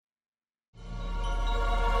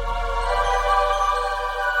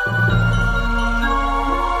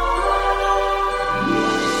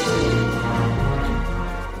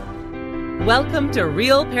Welcome to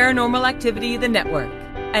Real Paranormal Activity, the network.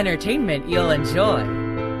 Entertainment you'll enjoy.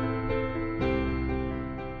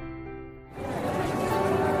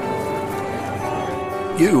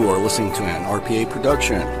 You are listening to an RPA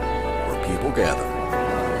production where people gather.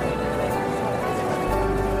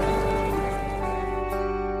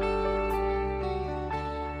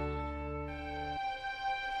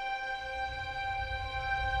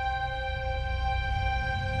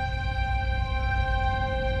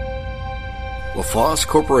 LaFosse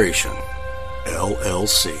Corporation,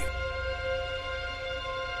 LLC.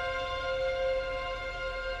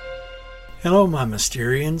 Hello, my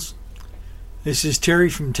Mysterians. This is Terry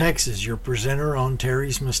from Texas, your presenter on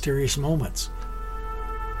Terry's Mysterious Moments.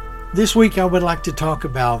 This week I would like to talk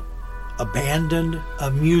about abandoned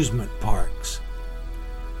amusement parks.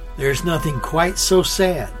 There's nothing quite so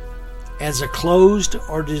sad as a closed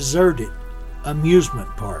or deserted amusement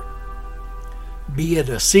park, be it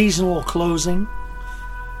a seasonal closing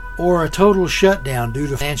or a total shutdown due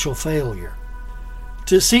to financial failure.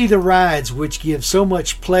 To see the rides which give so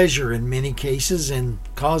much pleasure in many cases and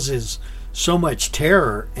causes so much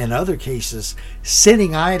terror in other cases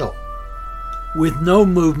sitting idle with no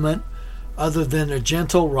movement other than a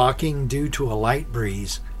gentle rocking due to a light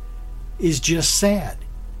breeze is just sad.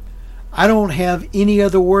 I don't have any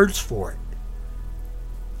other words for it.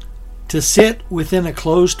 To sit within a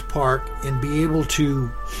closed park and be able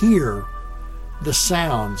to hear the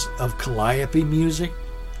sounds of calliope music,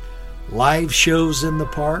 live shows in the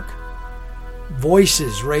park,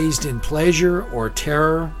 voices raised in pleasure or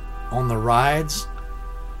terror on the rides,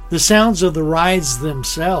 the sounds of the rides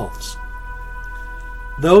themselves.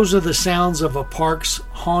 Those are the sounds of a park's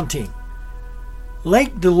haunting.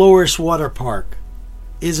 Lake Dolores Water Park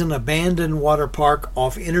is an abandoned water park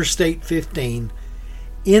off Interstate 15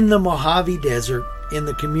 in the Mojave Desert in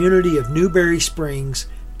the community of Newberry Springs,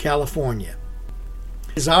 California.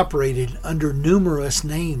 It is operated under numerous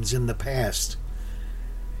names in the past,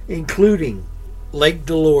 including Lake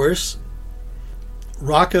Dolores,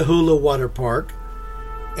 Rockahula Water Park,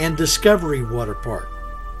 and Discovery Water Park.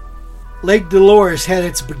 Lake Dolores had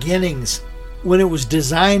its beginnings when it was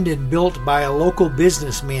designed and built by a local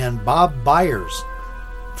businessman, Bob Byers,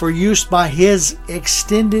 for use by his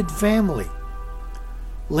extended family.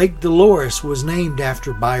 Lake Dolores was named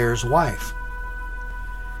after Byers' wife.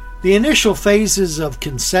 The initial phases of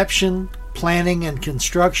conception, planning, and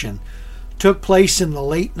construction took place in the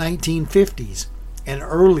late 1950s and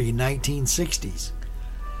early 1960s.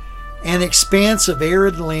 An expanse of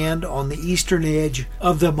arid land on the eastern edge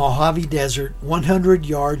of the Mojave Desert, 100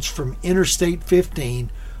 yards from Interstate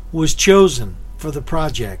 15, was chosen for the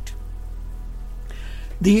project.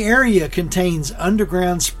 The area contains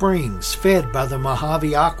underground springs fed by the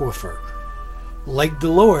Mojave Aquifer. Lake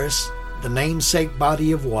Dolores, the namesake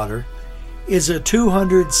body of water, is a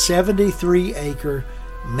 273-acre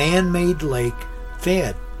man-made lake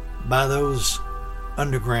fed by those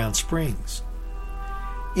underground springs.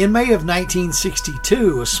 In May of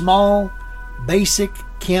 1962, a small, basic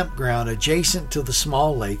campground adjacent to the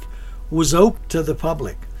small lake was opened to the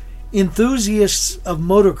public. Enthusiasts of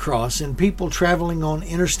motocross and people traveling on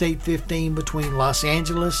Interstate 15 between Los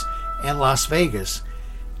Angeles and Las Vegas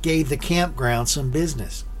gave the campground some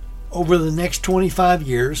business. Over the next 25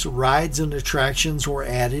 years, rides and attractions were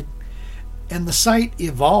added, and the site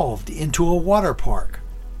evolved into a water park,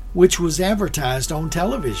 which was advertised on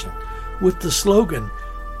television with the slogan,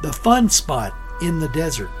 "The Fun Spot in the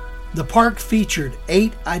Desert." The park featured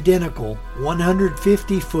 8 identical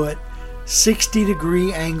 150-foot,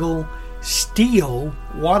 60-degree angle steel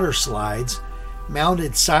water slides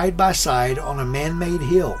mounted side by side on a man-made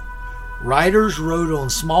hill. Riders rode on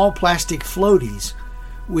small plastic floaties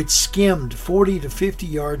which skimmed 40 to 50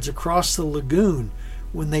 yards across the lagoon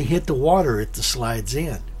when they hit the water at the slide's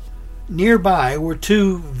end. Nearby were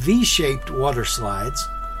 2 V-shaped water slides,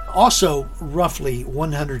 also roughly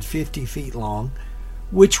 150 feet long,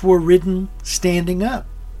 which were ridden standing up.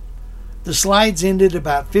 The slides ended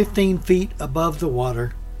about 15 feet above the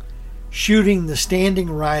water, shooting the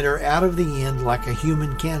standing rider out of the end like a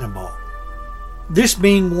human cannonball. This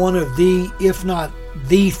being one of the, if not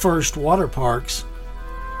the first water parks,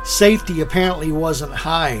 safety apparently wasn't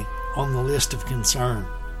high on the list of concern.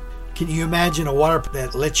 Can you imagine a water park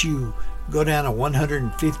that lets you go down a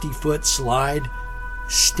 150-foot slide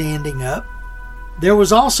standing up? There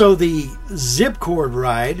was also the Zipcord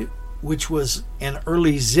ride, which was an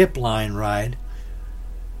early zip line ride,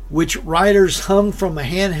 which riders hung from a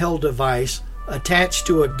handheld device attached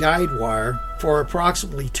to a guide wire for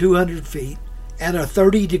approximately 200 feet at a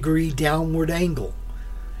 30-degree downward angle.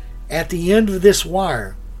 At the end of this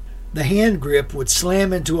wire, The hand grip would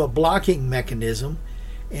slam into a blocking mechanism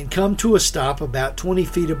and come to a stop about 20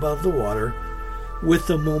 feet above the water, with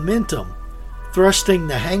the momentum thrusting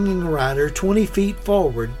the hanging rider 20 feet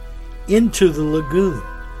forward into the lagoon.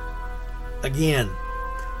 Again,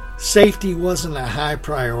 safety wasn't a high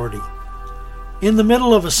priority. In the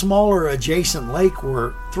middle of a smaller adjacent lake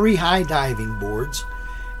were 3 high diving boards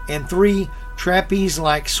and 3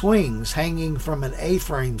 trapeze-like swings hanging from an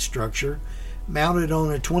A-frame structure mounted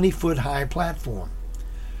on a 20-foot high platform.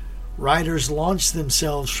 Riders launched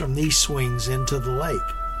themselves from these swings into the lake.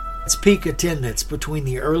 Its peak attendance between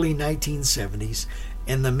the early 1970s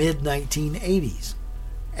and the mid-1980s.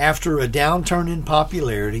 After a downturn in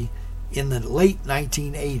popularity in the late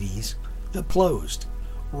 1980s, it closed.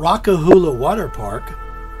 Rockahula Water Park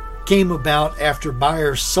came about after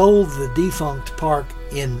buyers sold the defunct park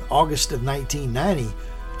in August of 1990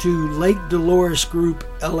 to Lake Dolores Group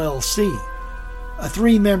LLC, a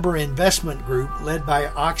 3-member investment group led by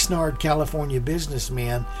Oxnard, California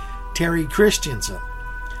businessman Terry Christensen,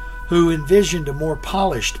 who envisioned a more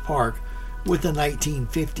polished park with a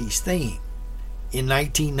 1950s theme. In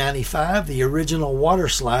 1995, the original water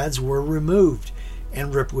slides were removed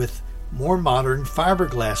and ripped with more modern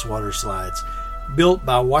fiberglass water slides built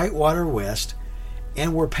by Whitewater West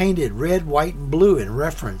and were painted red, white, and blue in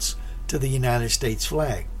reference to the United States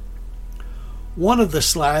flag. One of the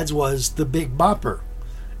slides was the Big Bopper,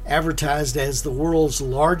 advertised as the world's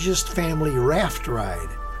largest family raft ride,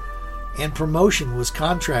 and promotion was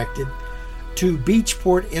contracted to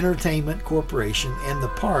Beachport Entertainment Corporation, and the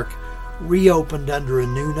park reopened under a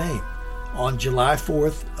new name on July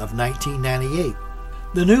 4th of 1998.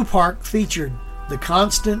 The new park featured the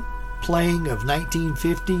constant playing of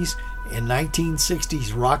 1950s and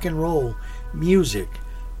 1960s rock and roll music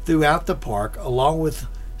throughout the park, along with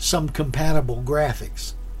some compatible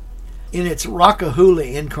graphics. In its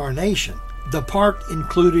Rockahula incarnation, the park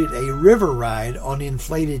included a river ride on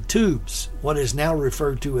inflated tubes, what is now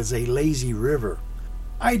referred to as a lazy river.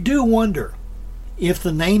 I do wonder if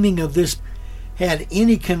the naming of this had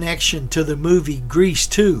any connection to the movie Grease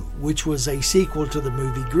 2, which was a sequel to the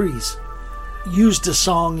movie Grease, used a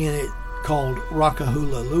song in it called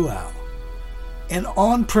Rockahula Luau. An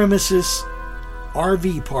on-premises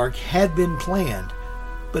RV park had been planned,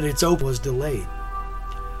 but its opening was delayed.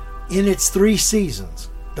 In its 3 seasons,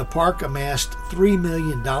 the park amassed $3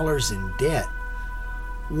 million in debt.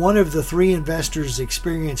 One of the 3 investors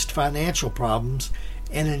experienced financial problems,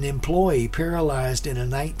 and an employee paralyzed in a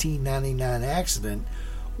 1999 accident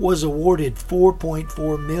was awarded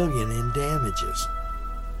 $4.4 million in damages.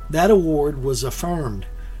 That award was affirmed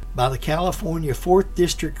by the California 4th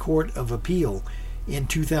District Court of Appeal in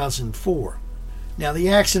 2004. Now, the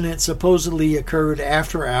accident supposedly occurred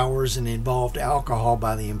after hours and involved alcohol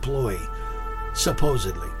by the employee,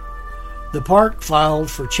 supposedly. The park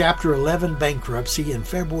filed for Chapter 11 bankruptcy in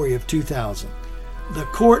February of 2000. The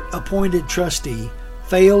court-appointed trustee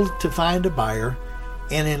failed to find a buyer,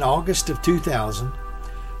 and in August of 2000,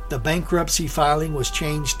 the bankruptcy filing was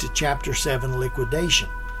changed to Chapter 7 liquidation.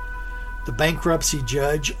 The bankruptcy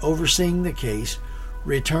judge overseeing the case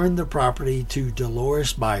returned the property to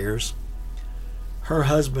Dolores Byers. Her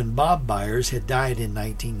husband, Bob Byers, had died in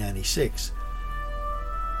 1996,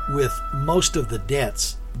 with most of the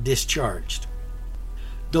debts discharged.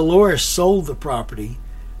 Dolores sold the property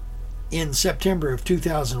in September of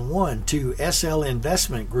 2001 to SL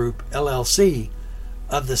Investment Group, LLC,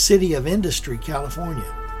 of the City of Industry,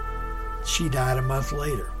 California. She died a month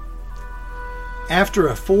later. After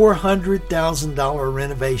a $400,000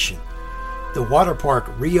 renovation, the water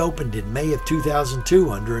park reopened in May of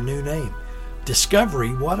 2002 under a new name,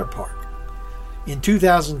 Discovery Water Park. In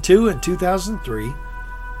 2002 and 2003,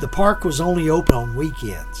 the park was only open on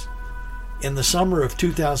weekends. In the summer of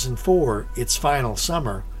 2004, its final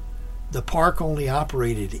summer, the park only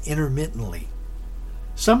operated intermittently.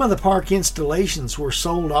 Some of the park installations were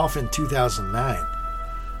sold off in 2009.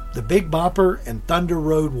 The Big Bopper and Thunder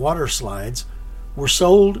Road water slides were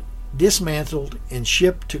sold, dismantled, and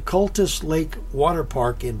shipped to Cultus Lake Water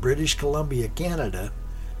Park in British Columbia, Canada,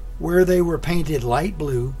 where they were painted light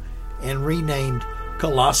blue and renamed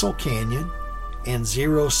Colossal Canyon and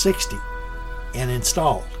 060 and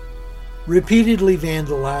installed. Repeatedly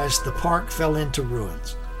vandalized, the park fell into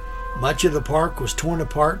ruins. Much of the park was torn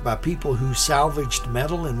apart by people who salvaged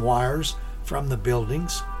metal and wires from the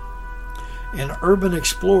buildings, and urban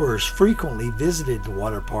explorers frequently visited the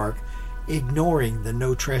water park, ignoring the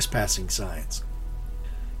no trespassing signs.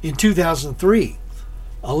 In 2003,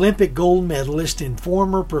 Olympic gold medalist and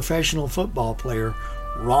former professional football player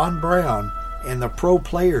Ron Brown and the Pro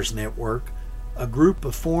Players Network, a group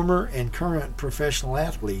of former and current professional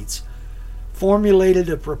athletes, formulated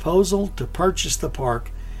a proposal to purchase the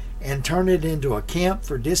park and turn it into a camp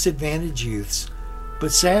for disadvantaged youths,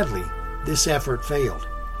 but sadly, this effort failed.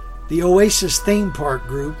 The Oasis Theme Park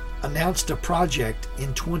Group announced a project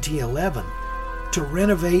in 2011 to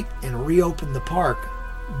renovate and reopen the park,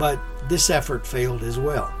 but this effort failed as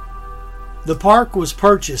well. The park was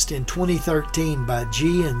purchased in 2013 by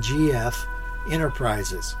G&GF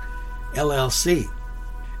Enterprises, LLC.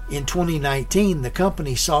 In 2019, the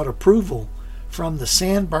company sought approval from the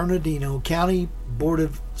San Bernardino County Board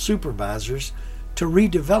of Supervisors to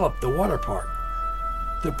redevelop the water park.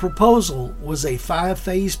 The proposal was a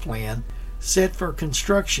 5-phase plan set for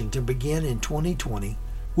construction to begin in 2020,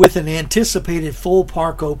 with an anticipated full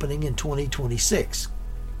park opening in 2026.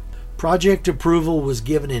 Project approval was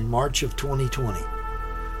given in March of 2020.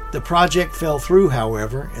 The project fell through,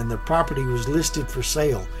 however, and the property was listed for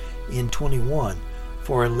sale in 21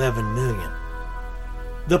 for $11 million.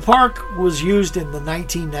 The park was used in the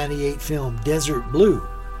 1998 film Desert Blue,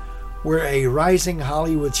 where a rising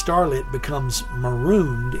Hollywood starlet becomes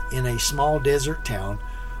marooned in a small desert town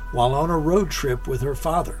while on a road trip with her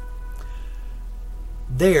father.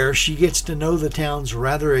 There, she gets to know the town's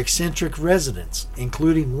rather eccentric residents,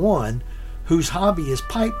 including one whose hobby is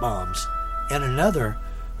pipe bombs and another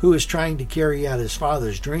who is trying to carry out his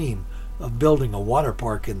father's dream of building a water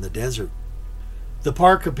park in the desert. The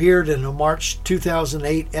park appeared in a March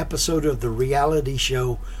 2008 episode of the reality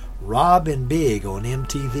show Rob and Big on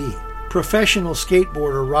MTV. Professional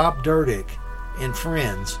skateboarder Rob Dyrdek and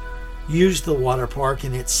friends used the water park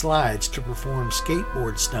and its slides to perform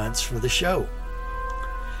skateboard stunts for the show.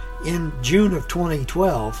 In June of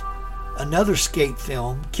 2012, another skate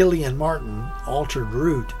film, Killian Martin, Altered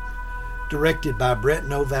Route, directed by Brett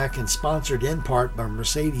Novak and sponsored in part by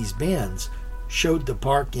Mercedes-Benz, showed the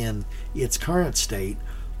park in its current state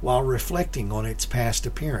while reflecting on its past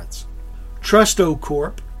appearance. Trusto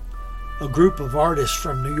Corp., a group of artists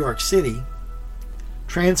from New York City,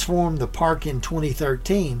 transformed the park in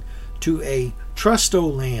 2013 to a Trusto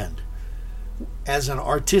Land as an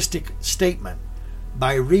artistic statement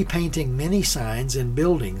by repainting many signs and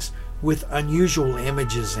buildings with unusual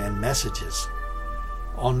images and messages.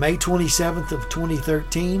 On May 27th of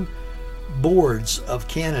 2013, Boards of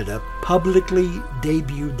Canada publicly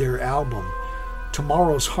debuted their album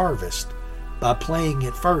Tomorrow's Harvest by playing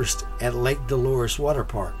it first at Lake Dolores Water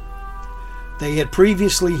Park. They had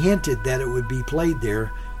previously hinted that it would be played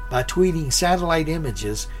there by tweeting satellite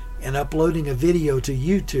images and uploading a video to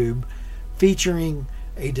YouTube featuring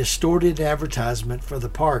a distorted advertisement for the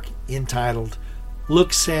park entitled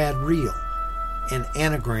Look Sad Real, an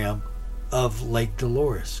anagram of Lake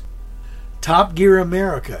Dolores. Top Gear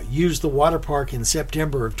America used the water park in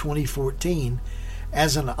September of 2014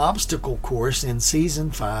 as an obstacle course in Season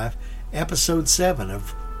 5, Episode 7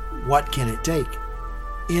 of What Can It Take?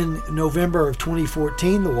 In November of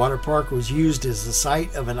 2014, the water park was used as the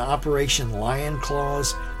site of an Operation Lion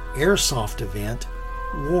Claws airsoft event,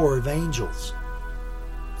 War of Angels.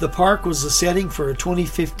 The park was the setting for a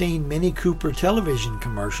 2015 Mini Cooper television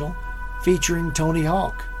commercial featuring Tony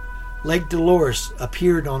Hawk. Lake Dolores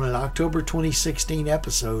appeared on an October 2016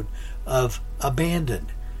 episode of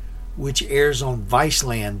Abandoned, which airs on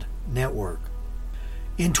Viceland Network.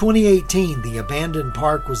 In 2018, the abandoned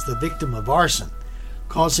park was the victim of arson,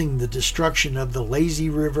 causing the destruction of the Lazy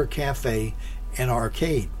River Cafe and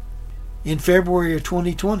Arcade. In February of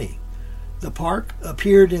 2020, the park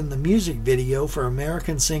appeared in the music video for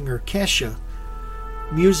American singer Kesha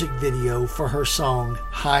music video for her song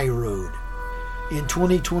High Road. In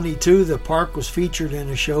 2022, the park was featured in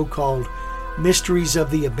a show called Mysteries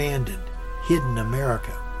of the Abandoned, Hidden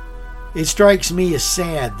America. It strikes me as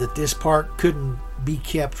sad that this park couldn't be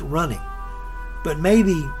kept running, but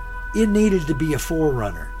maybe it needed to be a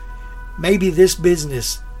forerunner. Maybe this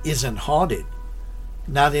business isn't haunted,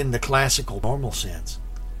 not in the classical normal sense,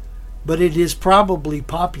 but it is probably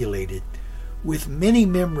populated with many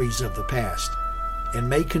memories of the past and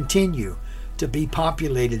may continue to be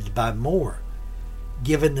populated by more,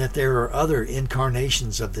 given that there are other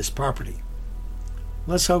incarnations of this property.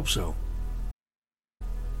 Let's hope so.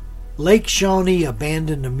 Lake Shawnee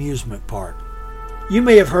Abandoned Amusement Park. You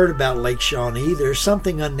may have heard about Lake Shawnee. There's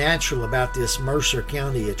something unnatural about this Mercer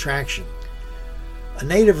County attraction. A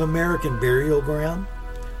Native American burial ground,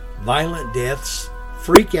 violent deaths,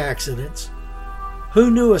 freak accidents. Who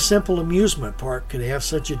knew a simple amusement park could have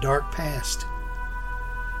such a dark past?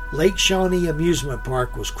 Lake Shawnee Amusement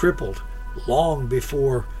Park was crippled long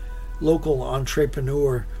before local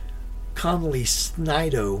entrepreneur Connolly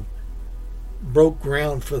Snido broke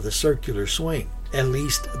ground for the circular swing. At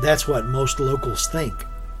least that's what most locals think.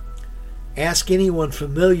 Ask anyone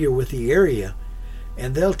familiar with the area,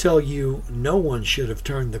 and they'll tell you no one should have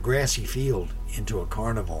turned the grassy field into a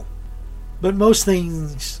carnival. But most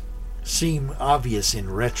things seem obvious in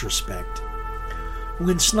retrospect.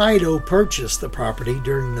 When Snido purchased the property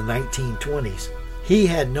during the 1920s, he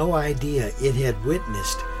had no idea it had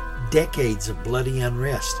witnessed decades of bloody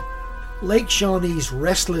unrest. Lake Shawnee's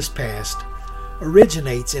restless past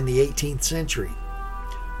originates in the 18th century.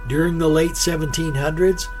 During the late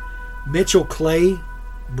 1700s, Mitchell Clay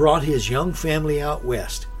brought his young family out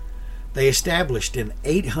west. They established an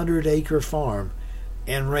 800-acre farm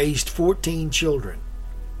and raised 14 children.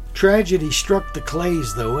 Tragedy struck the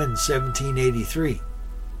Clays, though, in 1783.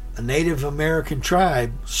 A Native American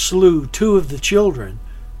tribe slew 2 of the children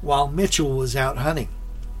while Mitchell was out hunting.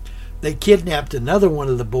 They kidnapped another one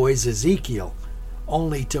of the boys, Ezekiel,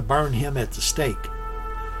 only to burn him at the stake.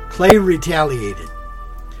 Clay retaliated.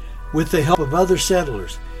 With the help of other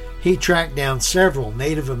settlers, he tracked down several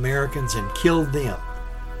Native Americans and killed them.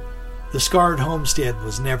 The scarred homestead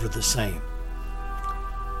was never the same.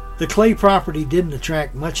 The Clay property didn't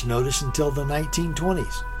attract much notice until the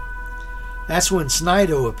 1920s. That's when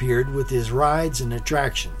Snido appeared with his rides and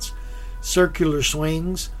attractions: circular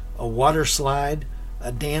swings, a water slide,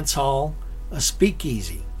 a dance hall, a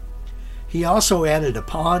speakeasy. He also added a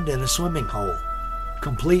pond and a swimming hole,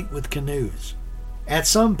 complete with canoes. At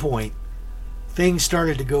some point, things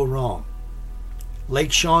started to go wrong.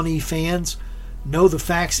 Lake Shawnee fans know the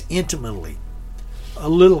facts intimately. A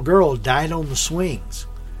little girl died on the swings,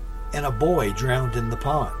 and a boy drowned in the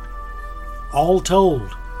pond. All told,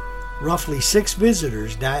 roughly 6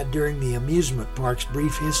 visitors died during the amusement park's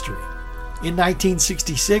brief history. In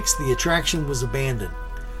 1966, the attraction was abandoned.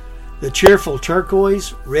 The cheerful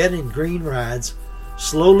turquoise, red, and green rides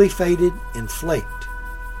slowly faded and flaked.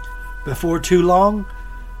 Before too long,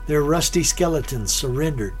 their rusty skeletons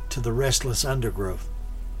surrendered to the restless undergrowth.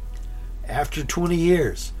 After 20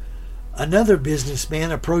 years, another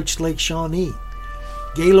businessman approached Lake Shawnee.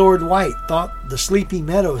 Gaylord White thought the Sleepy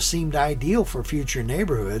Meadow seemed ideal for future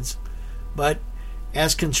neighborhoods, but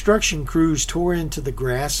as construction crews tore into the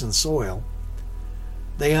grass and soil,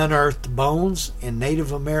 they unearthed bones and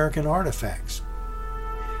Native American artifacts.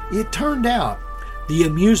 It turned out the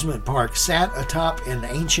amusement park sat atop an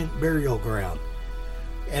ancient burial ground,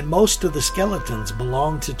 and most of the skeletons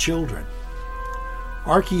belonged to children.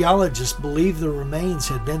 Archaeologists believe the remains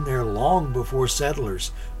had been there long before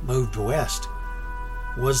settlers moved west.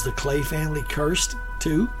 Was the Clay family cursed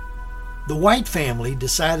too? The White family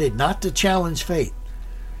decided not to challenge fate.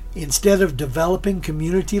 Instead of developing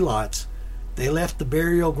community lots, they left the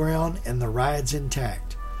burial ground and the rides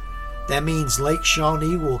intact. That means Lake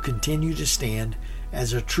Shawnee will continue to stand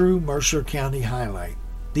as a true Mercer County highlight.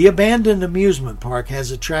 The abandoned amusement park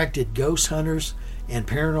has attracted ghost hunters and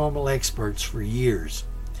paranormal experts for years.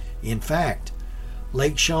 In fact,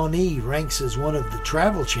 Lake Shawnee ranks as one of the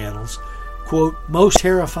Travel Channel's, quote, most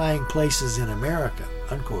terrifying places in America,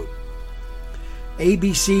 unquote.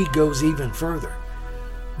 ABC goes even further.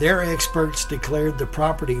 Their experts declared the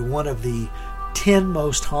property one of the 10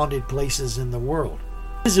 most haunted places in the world.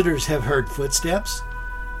 Visitors have heard footsteps,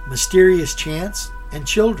 mysterious chants, and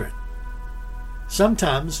children.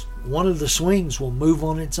 Sometimes one of the swings will move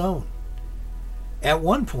on its own. At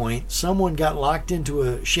one point, someone got locked into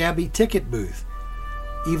a shabby ticket booth,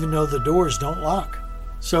 even though the doors don't lock.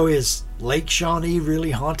 So is Lake Shawnee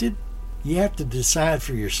really haunted? You have to decide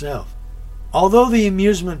for yourself. Although the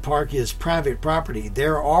amusement park is private property,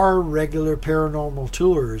 there are regular paranormal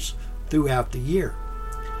tours throughout the year.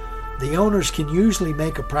 The owners can usually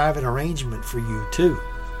make a private arrangement for you too.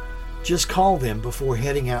 Just call them before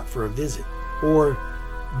heading out for a visit, or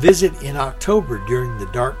visit in October during the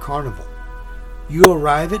Dark Carnival. You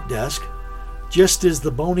arrive at dusk, just as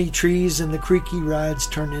the bony trees and the creaky rides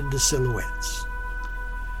turn into silhouettes.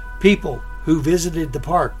 People who visited the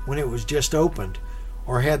park when it was just opened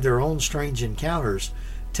or had their own strange encounters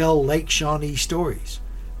tell Lake Shawnee stories.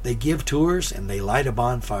 They give tours and they light a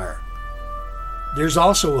bonfire. There's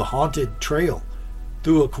also a haunted trail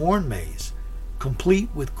through a corn maze, complete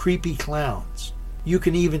with creepy clowns. You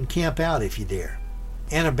can even camp out if you dare.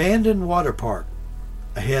 An abandoned water park,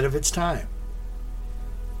 ahead of its time.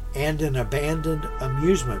 And an abandoned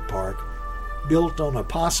amusement park built on a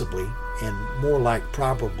possibly, and more like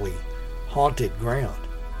probably, haunted ground.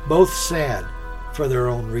 Both sad for their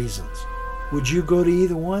own reasons. Would you go to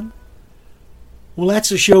either one? Well, that's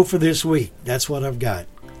the show for this week. That's what I've got.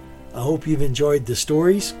 I hope you've enjoyed the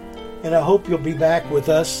stories, and I hope you'll be back with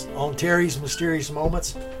us on Terry's Mysterious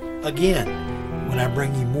Moments again when I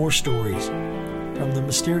bring you more stories from the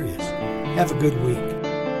mysterious. Have a good week.